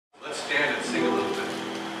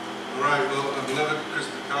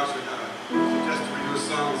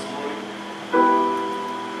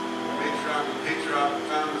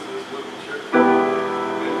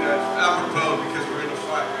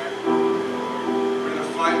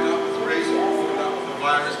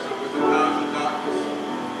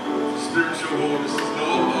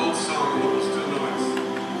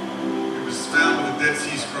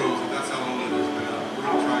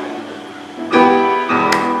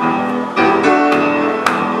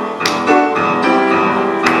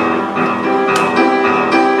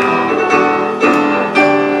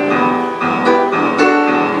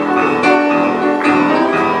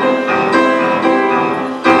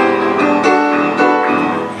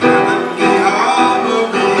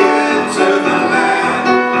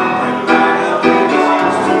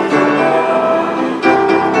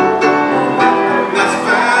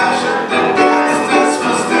Fashion.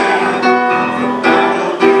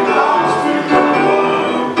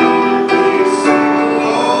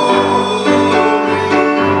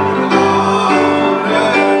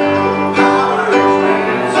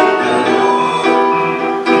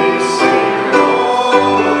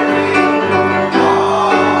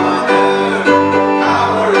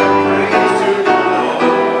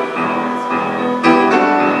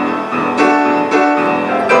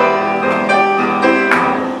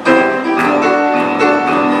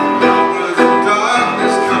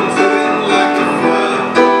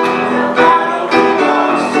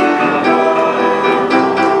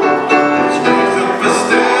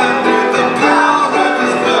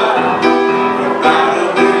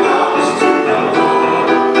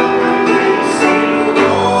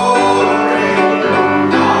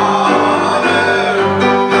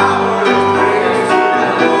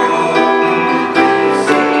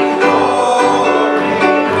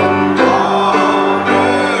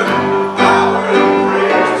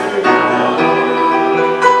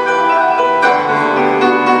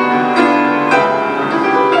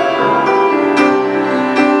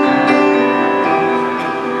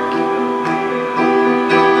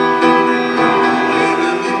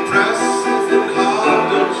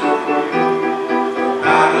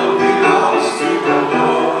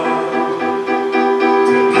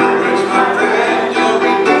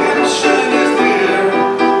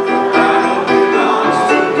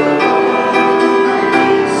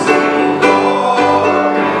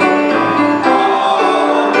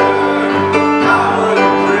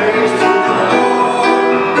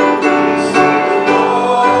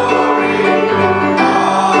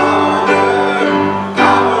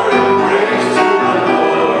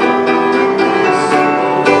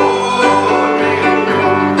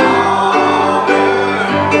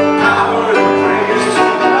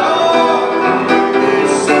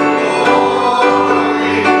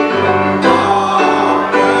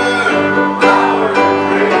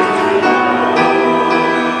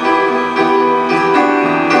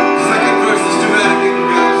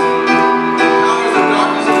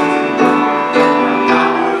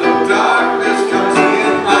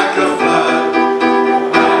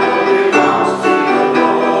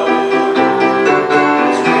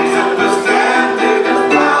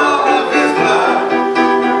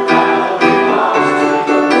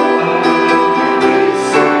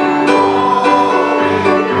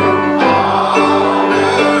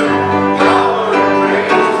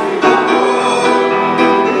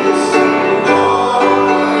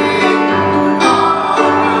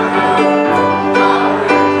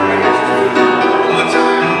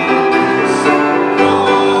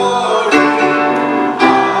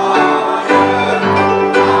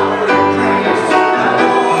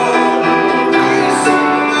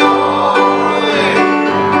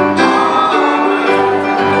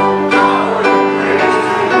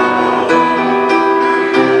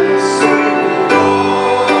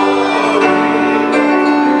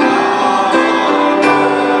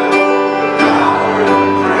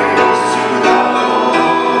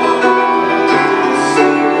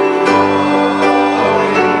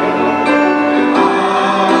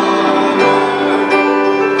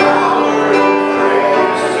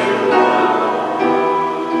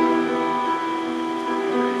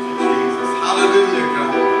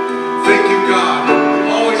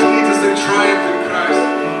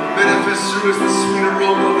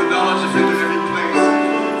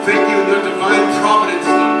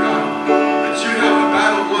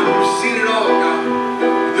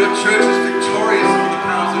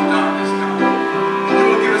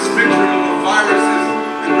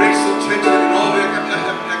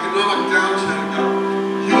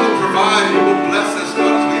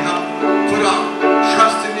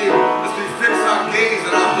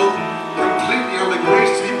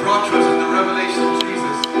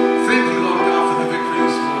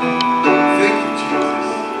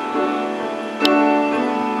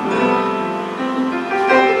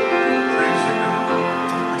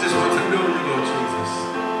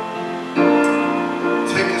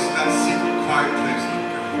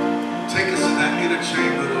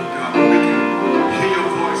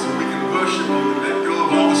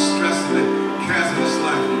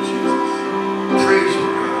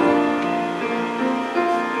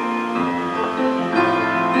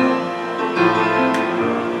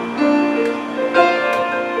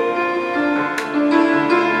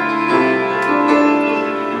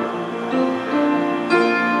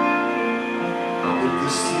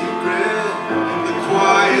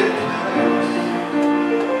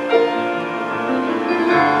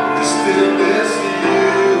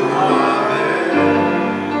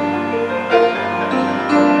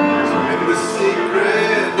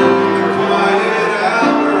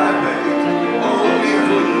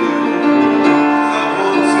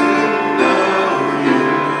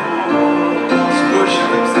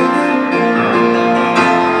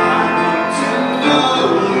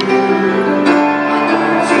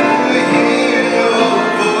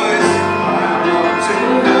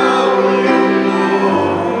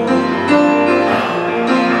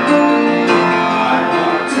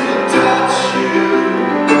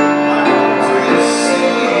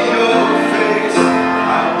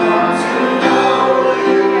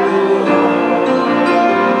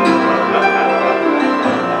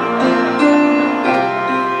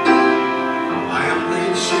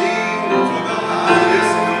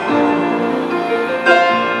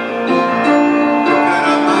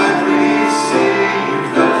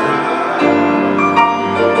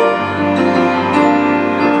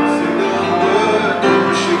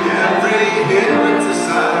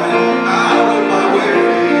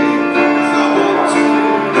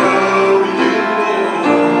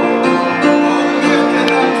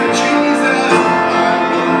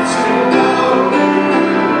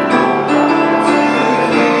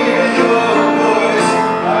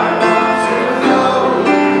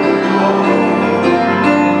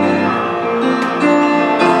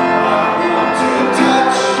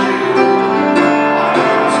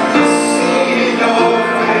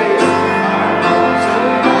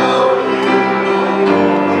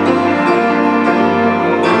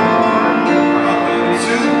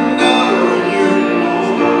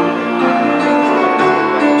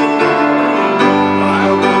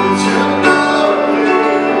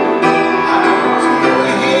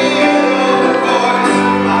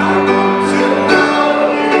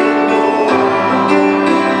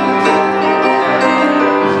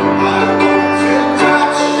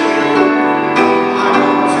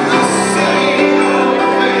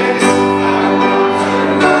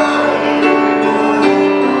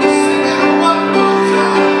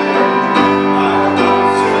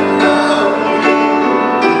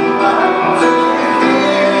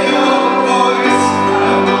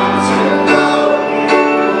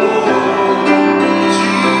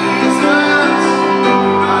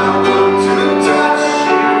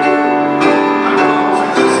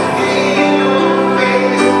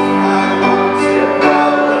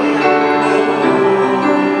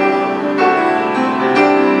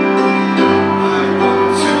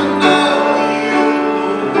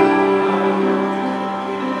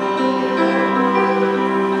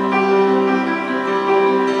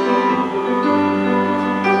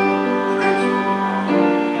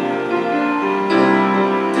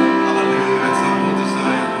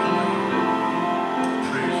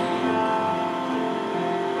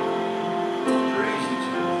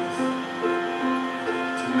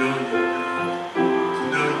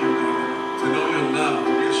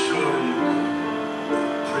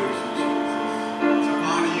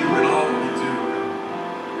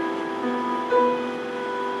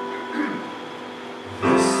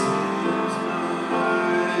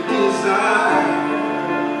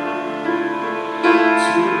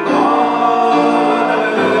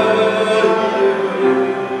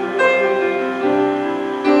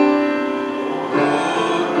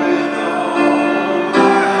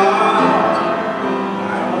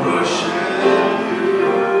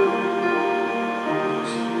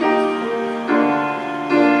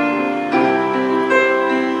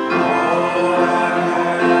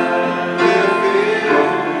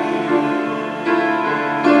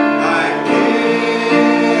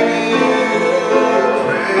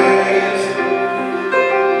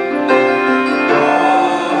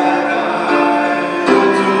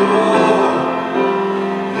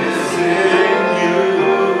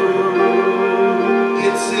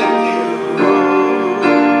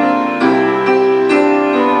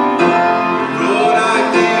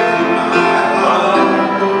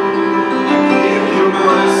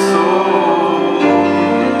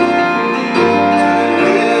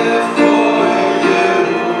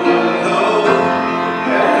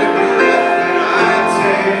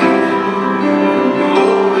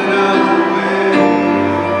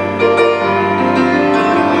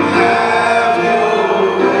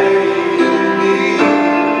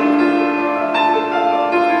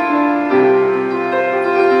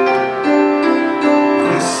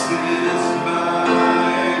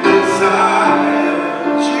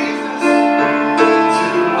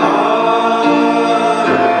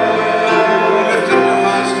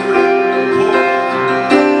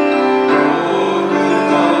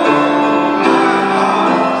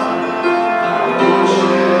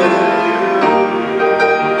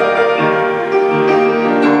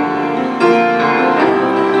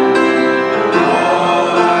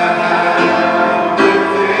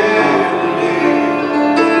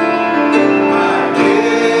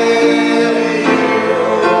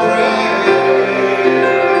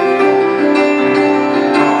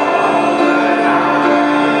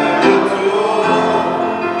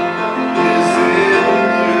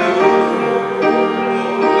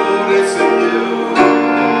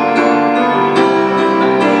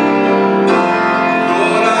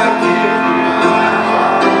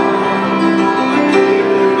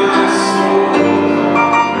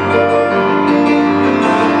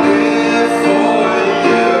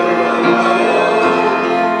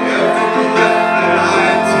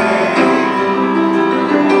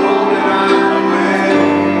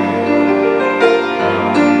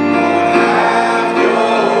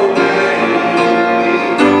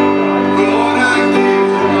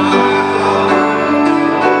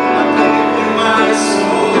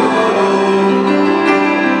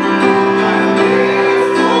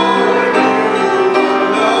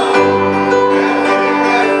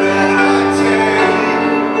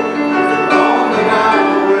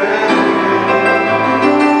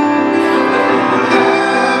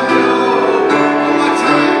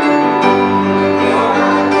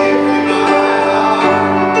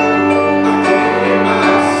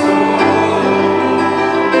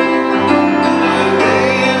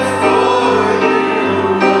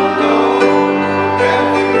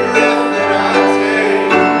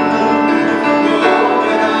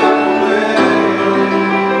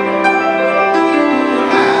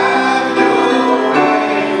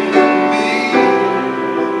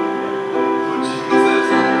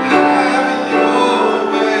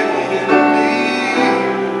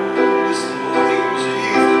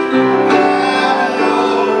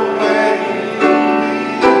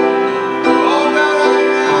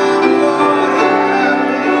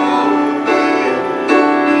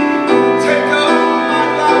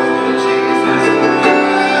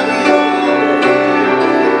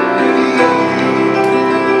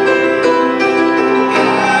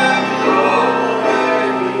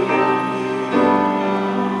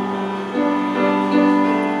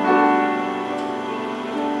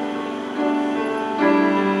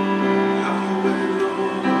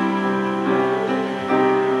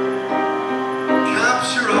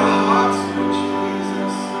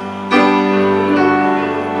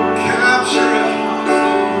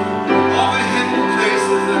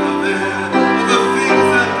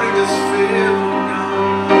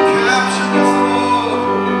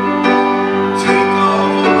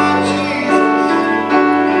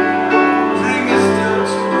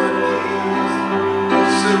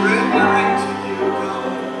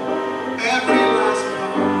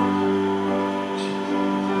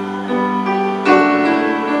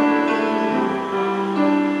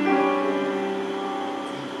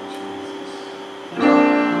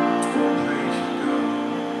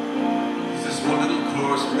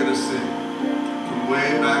 chorus we're going to sing from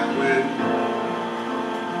way back when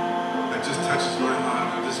that just touches my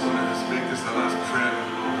heart. I just want to make this our last prayer to the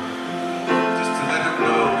Lord. Just to let Him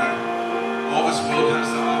know that all this world has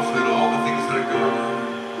to offer and all the things that are going on.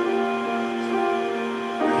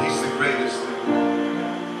 And He's the greatest thing.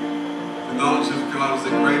 The knowledge of God is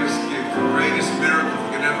the greatest gift, the greatest miracle that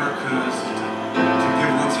can ever occur is to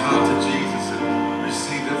give one's heart to Jesus and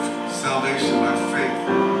receive the salvation by faith.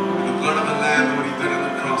 The blood of the Lamb and what He did on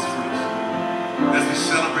the cross for us. As we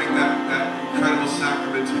celebrate that incredible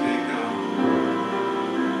sacrament today, God,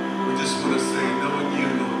 we just want to say, knowing You,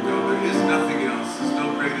 Lord God, there is nothing else. There's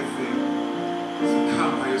no greater thing. So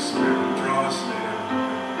come by Your Spirit and draw us near.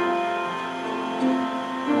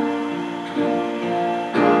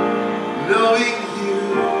 Knowing You,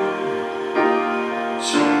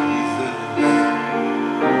 Jesus,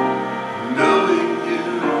 knowing You.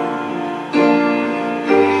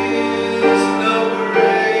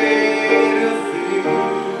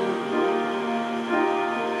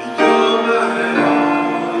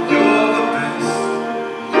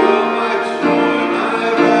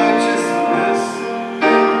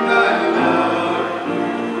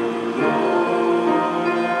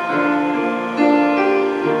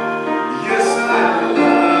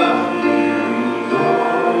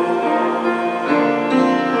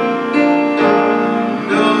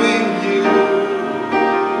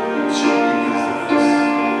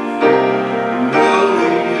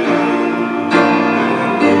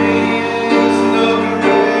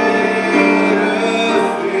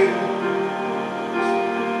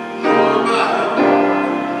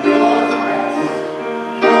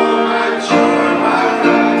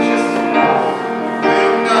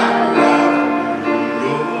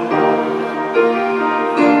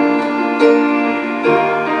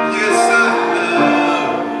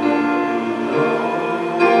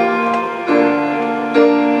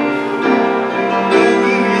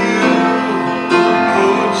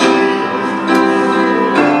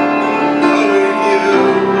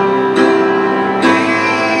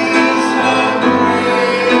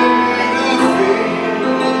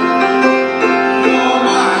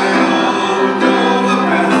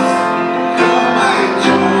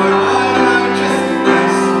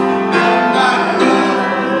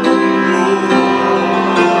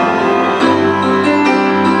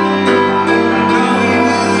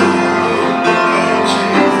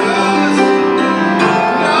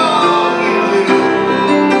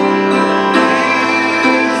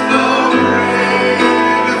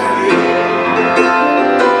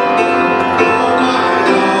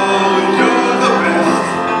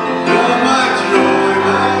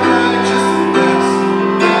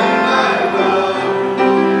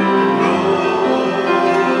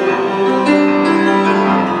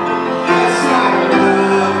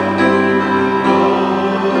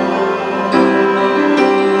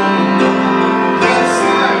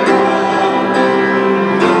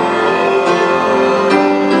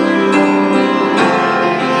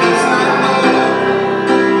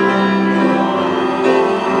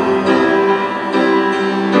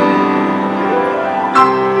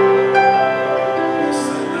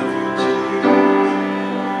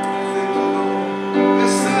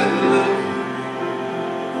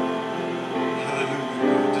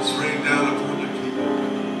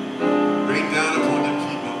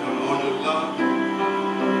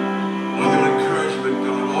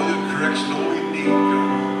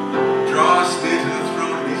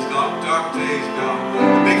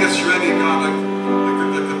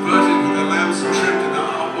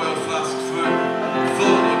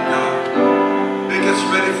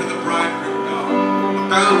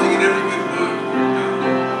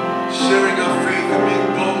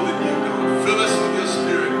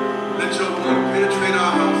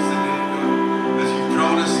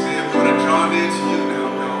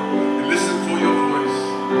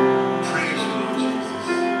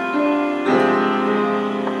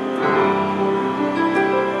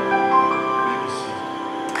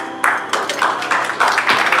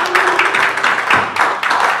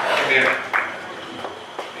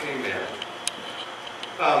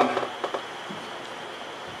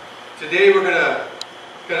 Today we're going to,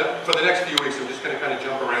 for the next few weeks, I'm just going to kind of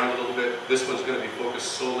jump around a little bit. This one's going to be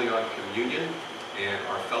focused solely on communion and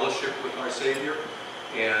our fellowship with our Savior.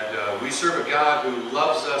 And we serve a God who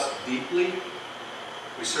loves us deeply.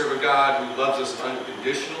 We serve a God who loves us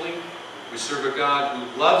unconditionally. We serve a God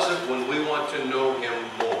who loves it when we want to know Him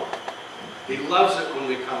more. He loves it when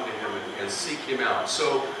we come to Him and seek Him out.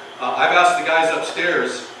 So I've asked the guys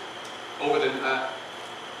upstairs over the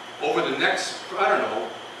next, I don't know,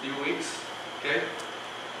 few weeks, okay?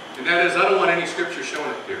 And that is, I don't want any scripture shown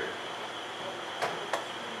up here.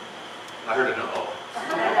 I heard an uh-oh.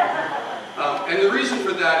 And the reason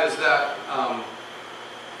for that is that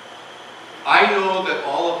I know that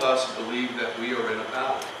all of us believe that we are in a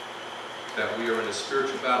battle, that we are in a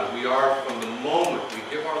spiritual battle. We are, from the moment we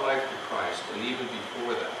give our life to Christ, and even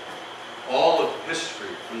before that, all of history,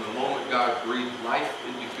 from the moment God breathed life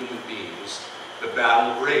into human beings, the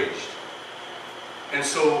battle raged. And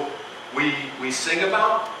so we sing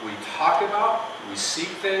about, we talk about, we seek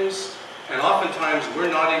things, and oftentimes we're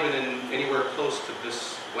not even anywhere close to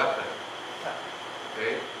this weapon.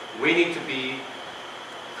 Okay? We need to be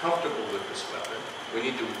comfortable with this weapon. We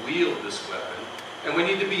need to wield this weapon. And we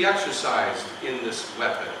need to be exercised in this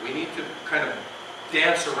weapon. We need to kind of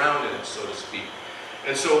dance around in it, so to speak.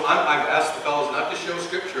 And so I've asked the fellows not to show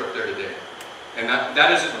scripture up there today. And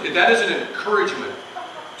that is an encouragement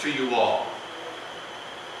to you all.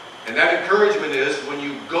 And that encouragement is when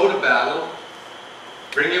you go to battle,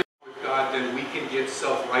 bring your with God, then we can get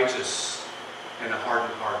self-righteous and a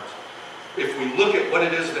hardened heart. If we look at what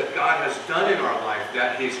it is that God has done in our life,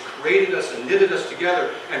 that He's created us and knitted us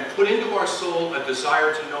together and put into our soul a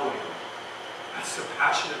desire to know Him. That's a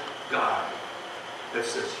passionate God that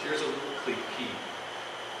says, here's a little key.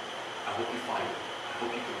 I hope you find it. I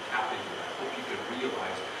hope you can tap into it. I hope you can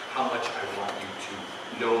realize how much I want you to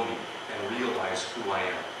know me and realize who I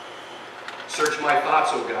am. Search my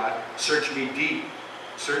thoughts, oh God. Search me deep.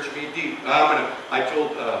 Search me deep. I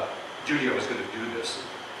told Judy I was going to do this.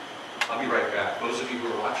 I'll be right back. Those of you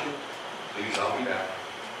who are watching, please, I'll be back.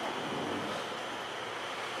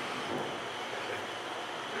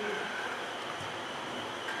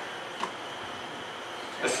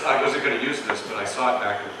 I wasn't going to use this, but I saw it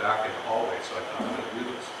back in the hallway, so I thought I'm going to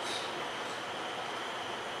do this.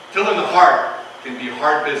 Tilling the heart can be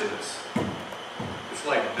hard business. It's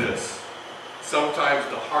like this. Sometimes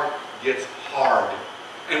the heart gets hard.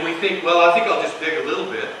 And we think, well, I think I'll just dig a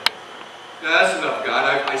little bit. Now, that's enough,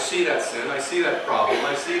 God. I see that sin. I see that problem.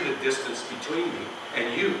 I see the distance between me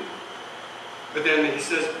and you. But then He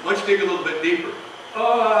says, why don't you dig a little bit deeper?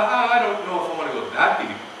 Oh, I don't know if I want to go that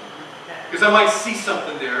deep. Because I might see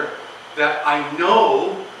something there that I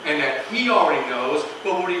know and that He already knows,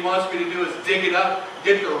 but what He wants me to do is dig it up,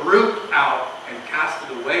 get the root out, and cast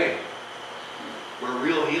it away. Where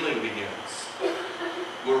real healing begins.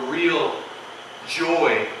 Where real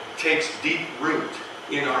joy takes deep root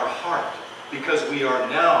in our heart. Because we are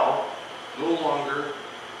now no longer,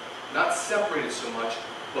 not separated so much,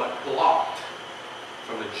 but blocked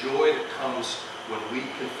from the joy that comes when we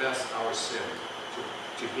confess our sin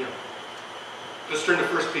to Him. Let's turn to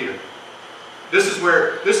 1 Peter. This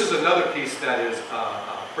is another piece that is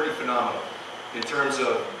pretty phenomenal in terms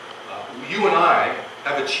of you and I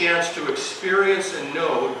have a chance to experience and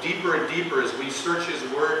know deeper and deeper as we search His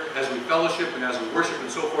Word, as we fellowship and as we worship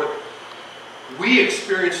and so forth. We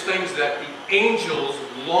experience things that the angels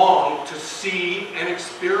long to see and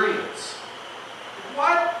experience.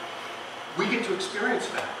 What? We get to experience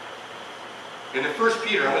that. In the 1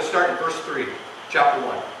 Peter, I'm going to start in verse 3, chapter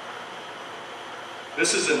 1.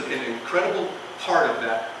 This is an incredible part of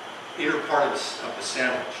that inner part of the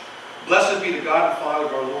sandwich. Blessed be the God and Father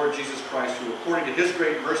of our Lord Jesus Christ, who according to His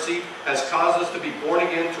great mercy has caused us to be born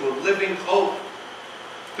again to a living hope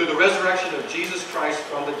through the resurrection of Jesus Christ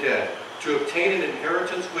from the dead, to obtain an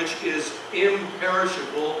inheritance which is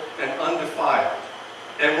imperishable and undefiled,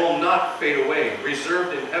 and will not fade away,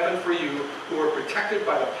 reserved in heaven for you, who are protected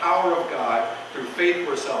by the power of God through faith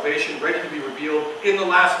for salvation, ready to be revealed in the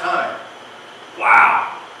last time.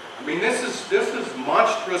 Wow! I mean, this is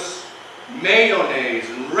monstrous mayonnaise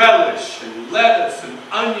and relish and lettuce and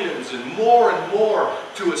onions and more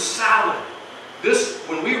to a salad.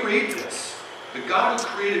 When we read this, the God who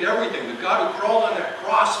created everything, the God who crawled on that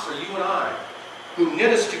cross for you and I, who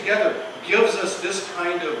knit us together, gives us this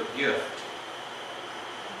kind of gift.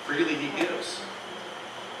 Freely He gives.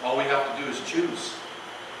 All we have to do is choose.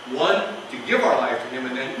 One, to give our life to Him,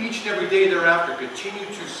 and then each and every day thereafter continue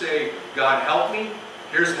to say, God, help me.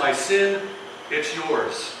 Here's my sin. It's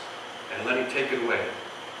yours. And let Him take it away.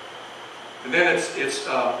 And then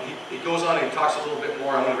he goes on and he talks a little bit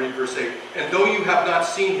more. I'm going to read verse 8. And though you have not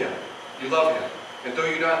seen Him, you love Him. And though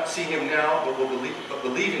you do not see Him now, but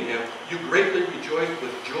believe in Him, you greatly rejoice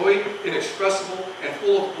with joy inexpressible and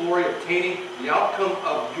full of glory, obtaining the outcome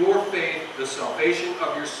of your faith, the salvation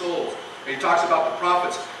of your souls. And he talks about the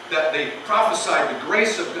prophets, that they prophesied the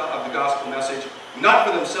grace of God, of the gospel message, not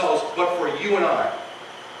for themselves, but for you and I.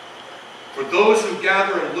 For those who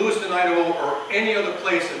gather in Lewiston, Idaho, or any other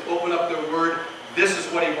place and open up their Word, this is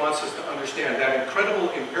what He wants us to understand. That incredible,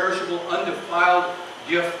 imperishable, undefiled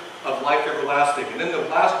gift of life everlasting. And then the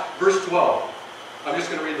last, verse 12. I'm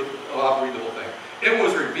just going to read I'll read the whole thing. It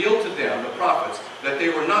was revealed to them, the prophets, that they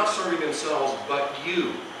were not serving themselves, but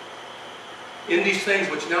you. In these things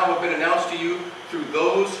which now have been announced to you through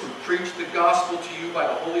those who preach the gospel to you by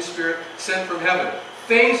the Holy Spirit sent from heaven.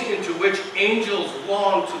 Things into which angels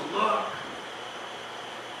long to look.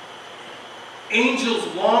 Angels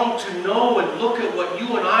long to know and look at what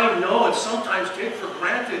you and I know and sometimes take for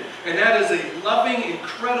granted. And that is a loving,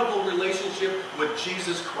 incredible relationship with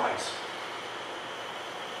Jesus Christ.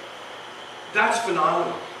 That's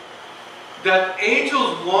phenomenal. That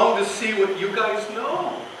angels long to see what you guys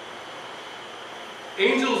know.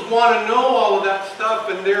 Angels want to know all of that stuff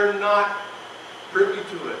and they're not privy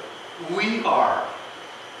to it. We are.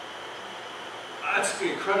 That's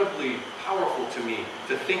incredibly powerful to me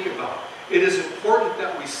to think about. It is important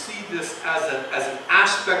that we see this as an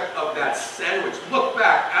aspect of that sandwich. Look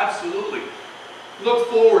back, absolutely. Look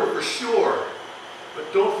forward, for sure.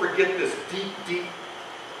 But don't forget this deep, deep,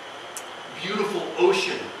 beautiful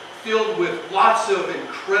ocean filled with lots of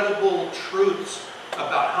incredible truths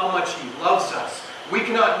about how much He loves us. We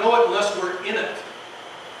cannot know it unless we're in it.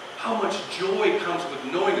 How much joy comes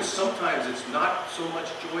with knowing it. Sometimes it's not so much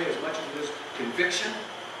joy as much as it is conviction.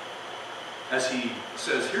 As He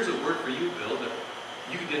says, here's a word for you, Bill, that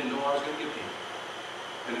you didn't know I was going to give you.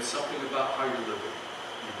 And it's something about how you're living.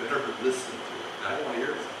 You better listen to it. I don't want to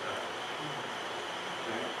hear it sometimes.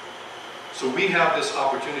 Okay? So we have this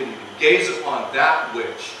opportunity to gaze upon that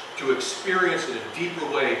which, to experience in a deeper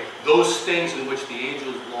way those things in which the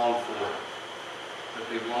angels long for. That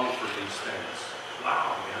they long for these things.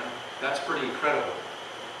 Wow, man. That's pretty incredible.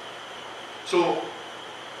 So,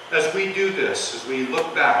 as we do this, as we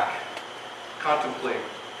look back, contemplate,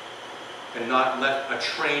 and not let a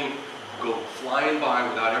train go flying by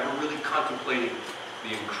without ever really contemplating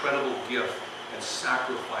the incredible gift and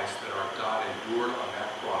sacrifice that our God endured on that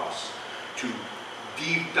cross, to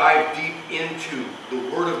dive deep into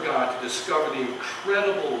the Word of God to discover the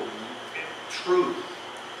incredible truth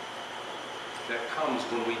that comes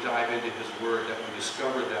when we dive into His Word, that we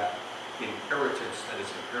discover that inheritance that is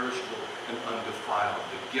imperishable and undefiled,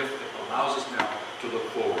 the gift that allows us now to look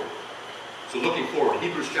forward. So looking forward,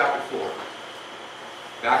 Hebrews chapter 4.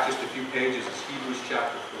 Back just a few pages is Hebrews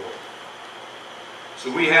chapter 4.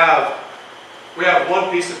 So we have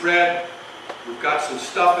one piece of bread. We've got some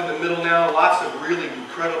stuff in the middle now, lots of really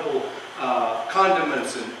incredible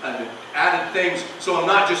condiments and added things. So I'm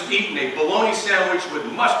not just eating a bologna sandwich with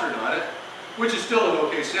mustard on it, which is still an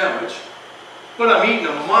okay sandwich, but I'm eating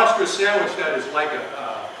a monstrous sandwich that is like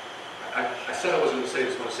I said I wasn't going to say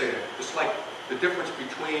this, but I'm saying it. It's like the difference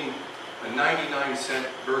between a 99-cent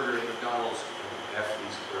burger at McDonald's and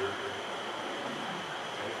Effie's burger.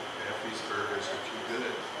 Okay? Effie's burgers are too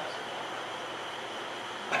good.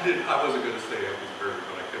 I wasn't going to say Effie's burger,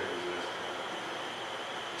 but I couldn't resist.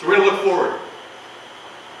 So we're going to look forward.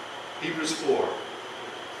 Hebrews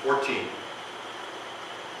 4:14.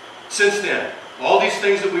 Since then, all these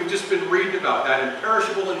things that we've just been reading about, that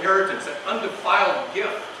imperishable inheritance, that undefiled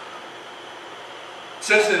gift.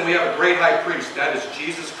 Since then, we have a great high priest, that is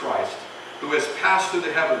Jesus Christ, who has passed through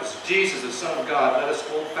the heavens. Jesus, the Son of God. Let us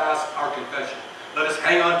hold fast our confession. Let us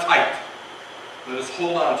hang on tight. Let us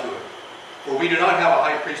hold on to it. For we do not have a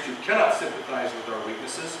high priest who cannot sympathize with our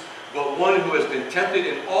weaknesses, but one who has been tempted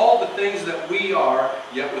in all the things that we are,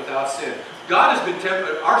 yet without sin. God has been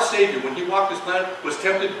tempted. Our Savior, when He walked this planet, was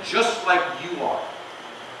tempted just like you are.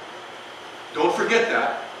 Don't forget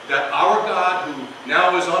that our God, who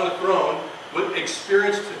now is on the throne, would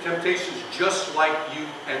experience the temptations just like you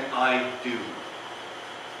and I do.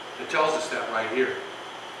 It tells us that right here.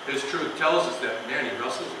 His truth tells us that, man, He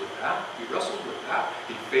wrestles with that. He wrestled with that.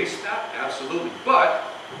 He faced that, absolutely. But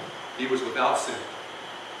He was without sin,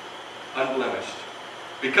 unblemished.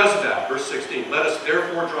 Because of that, verse 16, let us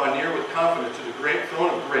therefore draw near with confidence to the great throne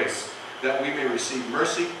of grace, that we may receive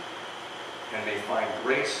mercy and may find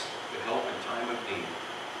grace to help in time of need.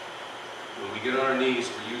 When we get on our knees,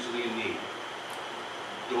 we're usually in need.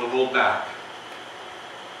 Don't hold back.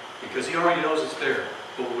 Because He already knows it's there.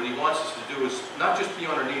 But what He wants us to do is not just be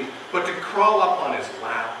on our knees, but to crawl up on His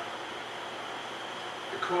lap.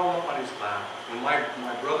 To crawl up on His lap. When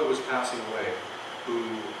my brother was passing away, who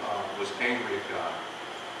was angry at God.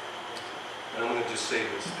 And I'm going to just say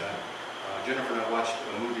this, that Jennifer and I watched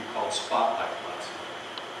a movie called Spotlight last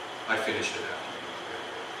night. I finished it after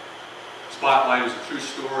you. Spotlight is a true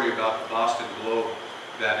story about the Boston Globe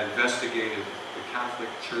that investigated the Catholic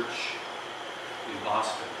Church in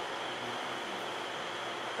Boston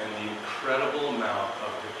and the incredible amount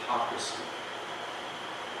of hypocrisy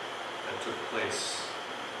that took place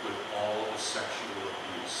with all the sexual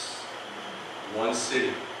abuse. One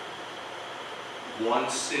city, one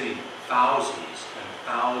city, thousands and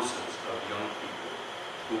thousands of young people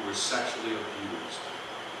who were sexually abused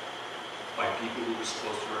by people who were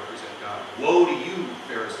supposed to represent God. Woe to you,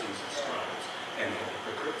 Pharisees and scribes and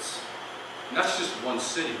hypocrites. And that's just one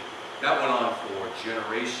city. That went on for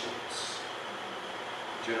generations.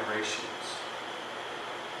 Generations.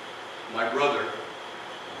 My brother,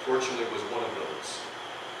 unfortunately, was one of those.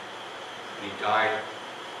 And he died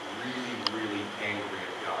really, really angry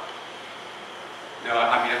at God. Now,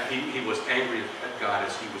 I mean, he was angry at God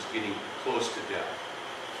as he was getting close to death.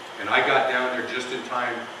 And I got down there just in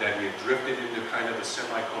time that he had drifted into kind of a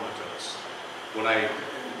semi-comatose.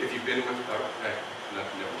 If you've been with, never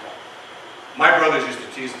mind. My brothers used to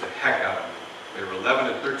tease the heck out of me. They were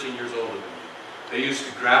 11 and 13 years older than me. They used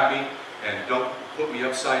to grab me and put me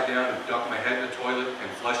upside down and dunk my head in the toilet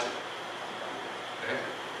and flush it. Okay?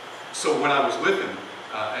 So when I was with him,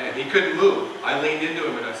 and he couldn't move, I leaned into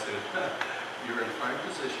him and I said, "You're in prime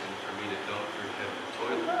position for me to dunk your head in the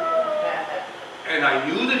toilet." And I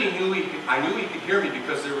knew that I knew he could hear me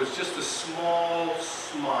because there was just a small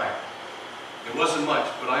smile. It wasn't much,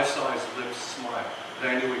 but I saw his lips smile, and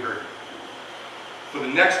I knew he heard me. For the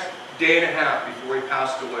next day and a half before he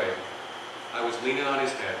passed away, I was leaning on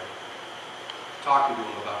his head, talking to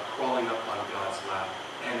him about crawling up on God's lap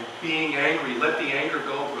and being angry. Let the anger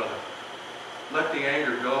go, brother. Let the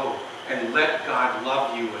anger go, and let God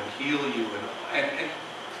love you and heal you and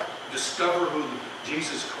discover who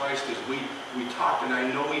Jesus Christ is. We talked, and I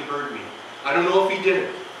know he heard me. I don't know if he did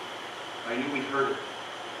it. I knew he heard it.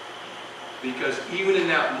 Because even in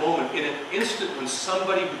that moment, in an instant when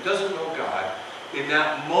somebody who doesn't know God, in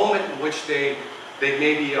that moment in which they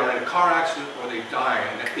maybe are in a car accident or they die,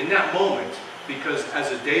 and in that moment, because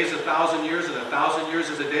as a day is 1,000 years and 1,000 years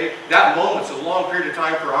is a day, that moment's a long period of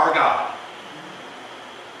time for our God.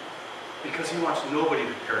 Because he wants nobody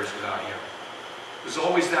to perish without him. There's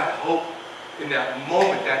always that hope in that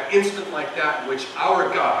moment, that instant like that, in which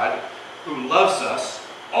our God, who loves us,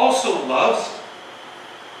 also loves,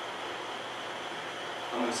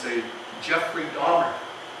 I'm going to say, Jeffrey Dahmer.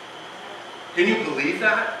 Can you believe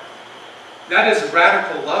that? That is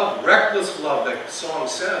radical love, reckless love, that the song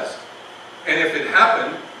says. And if it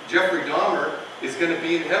happened, Jeffrey Dahmer is going to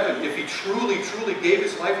be in heaven. If he truly, truly gave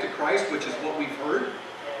his life to Christ, which is what we've heard,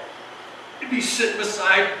 he'd be sitting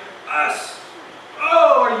beside us.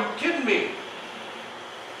 Oh, are you kidding me?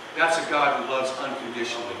 That's a God who loves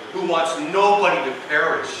unconditionally, who wants nobody to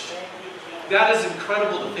perish. That is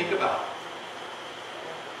incredible to think about.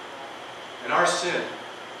 And our sin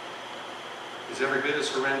is every bit as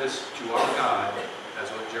horrendous to our God as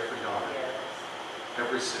what Jeffrey Dahmer did.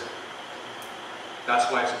 Every sin.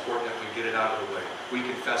 That's why it's important that we get it out of the way. We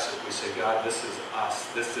confess it. We say, God, this is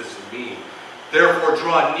us. This is me. Therefore,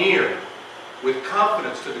 draw near with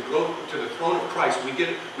confidence to the throne of Christ. We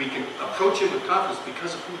can approach him with confidence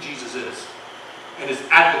because of who Jesus is and his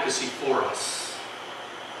advocacy for us.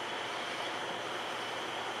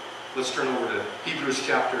 Let's turn over to Hebrews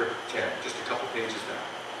chapter 10, just a couple pages down.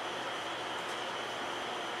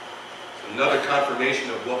 It's another confirmation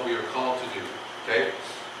of what we are called to do. Okay?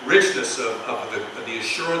 Richness of the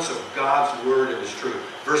assurance of God's word and his truth.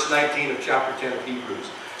 Verse 19 of chapter 10 of Hebrews.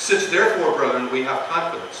 Since therefore, brethren, we have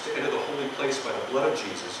confidence to enter the holy place by the blood of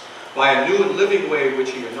Jesus, by a new and living way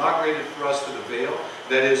which he inaugurated for us through the veil,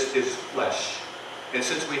 that is his flesh. And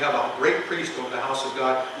since we have a great priest over the house of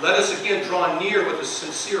God, let us again draw near with a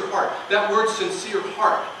sincere heart. That word sincere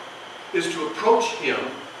heart is to approach him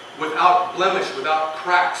without blemish, without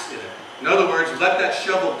cracks in it. In other words, let that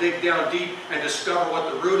shovel dig down deep and discover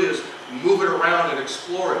what the root is, move it around and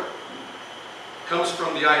explore it. It comes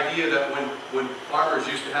from the idea that when farmers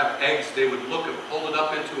used to have eggs, they would hold it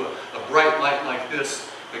up into a bright light like this.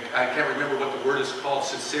 I can't remember what the word is called,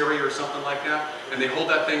 sincerity or something like that. And they hold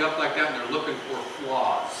that thing up like that and they're looking for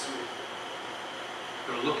flaws.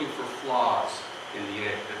 They're looking for flaws in the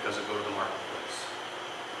egg that doesn't go to the marketplace.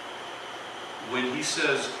 When he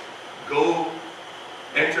says, go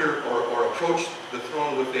enter or approach the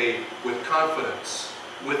throne with confidence,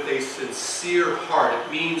 with a sincere heart,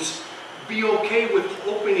 it means be okay with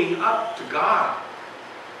opening up to God.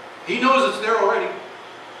 He knows it's there already.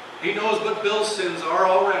 He knows what Bill's sins are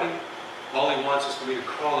already. All he wants is for me to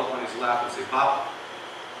crawl up on his lap and say, Papa,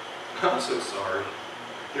 I'm so sorry.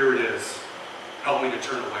 Here it is. Help me to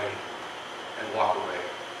turn away and walk away.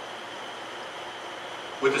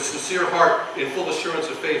 With a sincere heart, in full assurance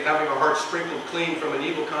of faith, having our hearts sprinkled clean from an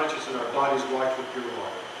evil conscience and our bodies washed with pure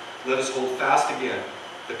water, let us hold fast again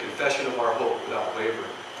the confession of our hope without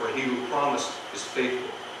wavering. For he who promised is faithful.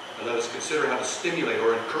 And let us consider how to stimulate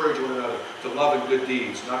or encourage one another to love and good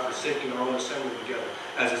deeds, not forsaking our own assembly together,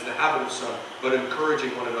 as is the habit of some, but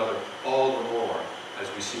encouraging one another all the more as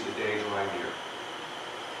we see the day drawing near.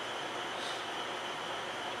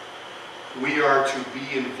 We are to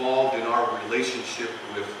be involved in our relationship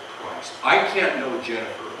with Christ. I can't know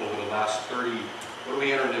Jennifer over the last 30, what are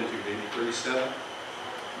we entering into, baby? 37?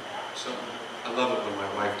 Something. I love it when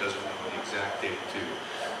my wife doesn't know the exact date, too.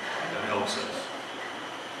 That helps us.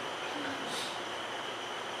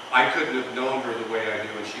 I couldn't have known her the way I do,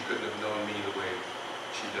 and she couldn't have known me the way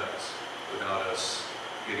she does without us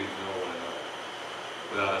getting to know one another,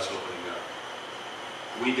 without us opening up.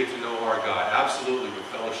 We get to know our God, absolutely, with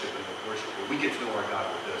fellowship and with worship, but we get to know our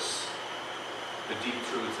God with this, the deep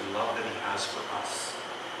truth and love that He has for us,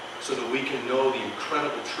 so that we can know the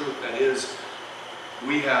incredible truth that is,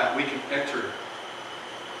 we can enter the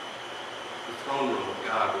throne room of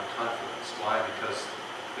God with confidence. Why? Because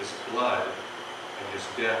His blood and His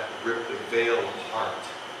death ripped the veil apart,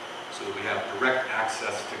 so that we have direct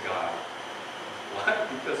access to God. Why?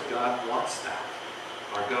 Because God wants that.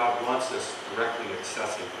 Our God wants us directly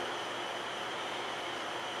accessing Him.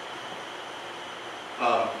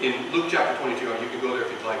 In Luke chapter 22, you can go there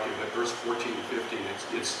if you'd like to, but verse 14 and 15,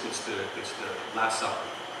 it's the Last Supper.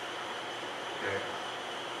 Okay?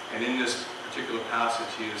 And in this particular passage,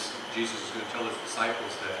 Jesus is going to tell His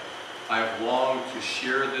disciples that I have longed to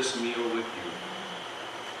share this meal with you.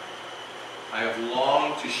 I have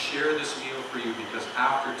longed to share this meal for you because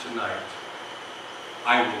after tonight,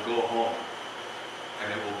 I will go home.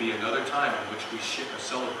 And it will be another time in which we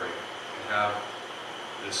celebrate and have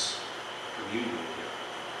this communion with Him.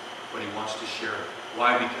 But He wants to share it.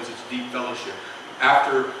 Why? Because it's deep fellowship.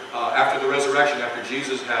 After the resurrection, after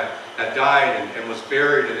Jesus had died and was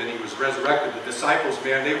buried and then He was resurrected, the disciples,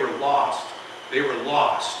 man, they were lost. They were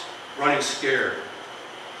lost, running scared.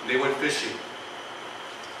 And they went fishing.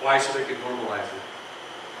 Why? So they could normalize it.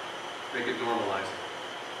 They could normalize it.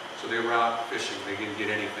 So they were out fishing. They didn't get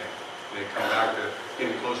anything. They come back to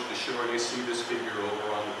getting closer to the shore, and they see this figure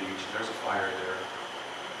over on the beach, and there's a fire there.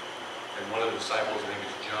 And one of the disciples, I think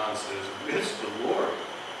it's John, says, "It's the Lord."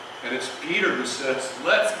 And it's Peter who says,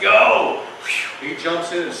 "Let's go!" He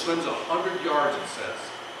jumps in and swims 100 yards, it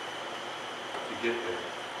says, to get there.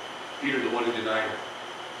 Peter, the one who denied Him.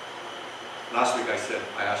 Last week I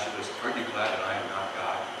asked you this, aren't you glad that I am not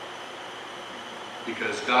God?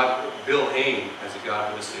 Because God, Bill Hayne, as a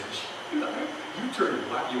God, would have said, you turned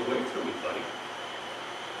you away from me, buddy.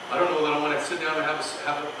 I don't know that I want to sit down and have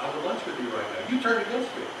a lunch with you right now. You turned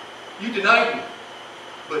against me. You denied me.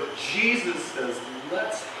 But Jesus says,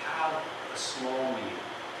 let's have a small meal.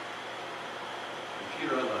 And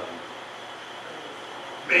Peter, I love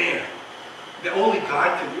you. Man, that only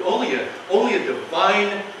God can do. Only a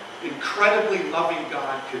divine, incredibly loving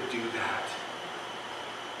God could do that.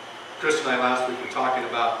 Chris and I last week were talking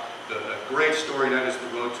about the great story that is the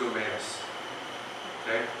road to Emmaus.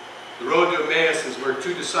 Okay? The road to Emmaus is where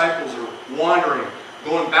two disciples are wandering,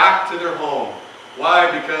 going back to their home. Why?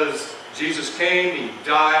 Because Jesus came, He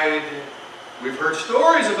died. We've heard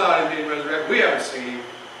stories about Him being resurrected. We haven't seen Him.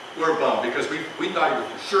 We're bummed because we thought He was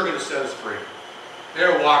for sure going to set us free.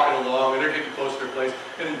 They're walking along and they're getting close to their place,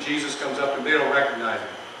 and then Jesus comes up and they don't recognize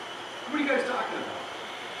Him. What are you guys talking about?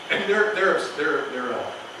 And they're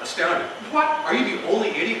astounded. What? Are you the only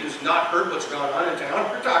idiot who's not heard what's going on in town?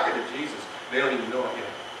 We're talking to Jesus. They don't even know it yet.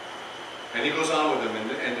 And He goes on with them,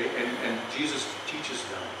 and Jesus teaches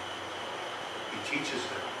them. He teaches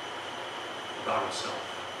them about Himself.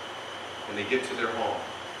 And they get to their home.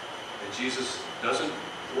 And Jesus doesn't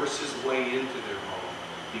force His way into their home.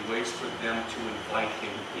 He waits for them to invite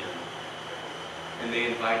Him in. And they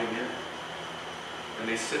invite Him in. And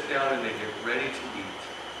they sit down and they get ready to eat.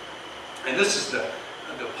 And this is the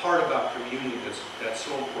part about communion that's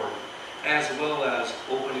so important, as well as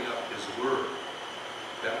opening up His Word,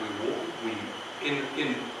 that we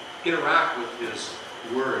interact with His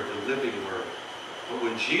Word, the living Word. But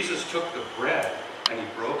when Jesus took the bread and He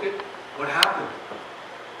broke it, what happened?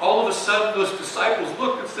 All of a sudden those disciples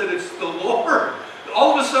looked and said, "It's the Lord."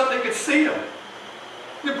 All of a sudden they could see Him.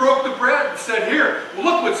 They broke the bread and said, "Here,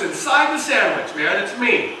 look what's inside the sandwich, man, it's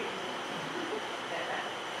me."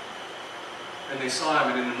 And they saw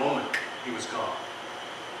Him, and in a moment, He was gone.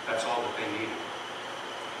 That's all that they needed.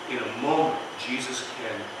 In a moment, Jesus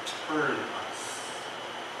can turn us.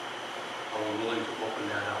 Are we willing to open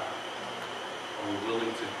that up? Are we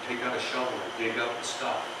willing to take out a shovel and dig up the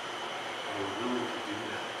stuff? Are we willing to do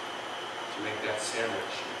that? To make that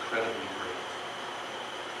sandwich incredibly great?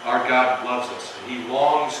 Our God loves us, and He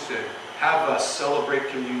longs to have us celebrate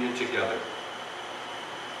communion together.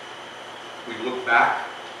 We look back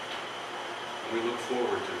we look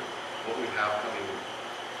forward to what we have coming,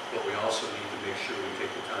 but we also need to make sure we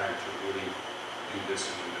take the time to really do this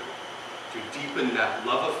and do that. To deepen that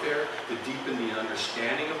love affair, to deepen the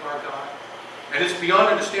understanding of our God. And it's beyond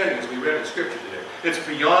understanding, as we read in Scripture today. It's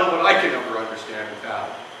beyond what I can ever understand and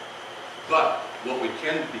fathom. But what we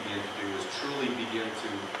can begin to do is truly begin to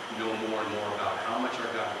know more and more about how much our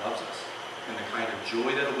God loves us and the kind of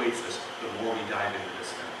joy that awaits us the more we dive into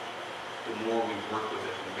this thing. The more we work with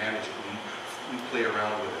it and manage it and we play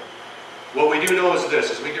around with it. What we do know is this,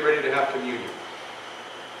 as we get ready to have communion,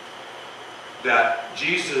 that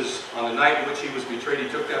Jesus, on the night in which he was betrayed, he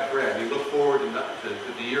took that bread and he looked forward to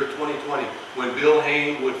the year 2020 when Bill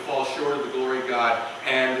Hayne would fall short of the glory of God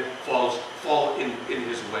and fall in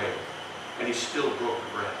his way. And he still broke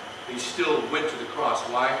the bread. He still went to the cross.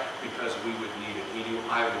 Why? Because we would need it. He knew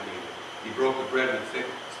I would need it. He broke the bread and said,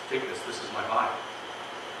 take this, this is my body.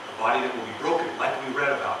 A body that will be broken, like we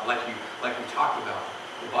read about, like we talked about.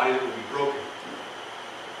 A body that will be broken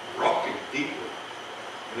deeply.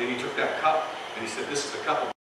 And then he took that cup and he said, this is the cup of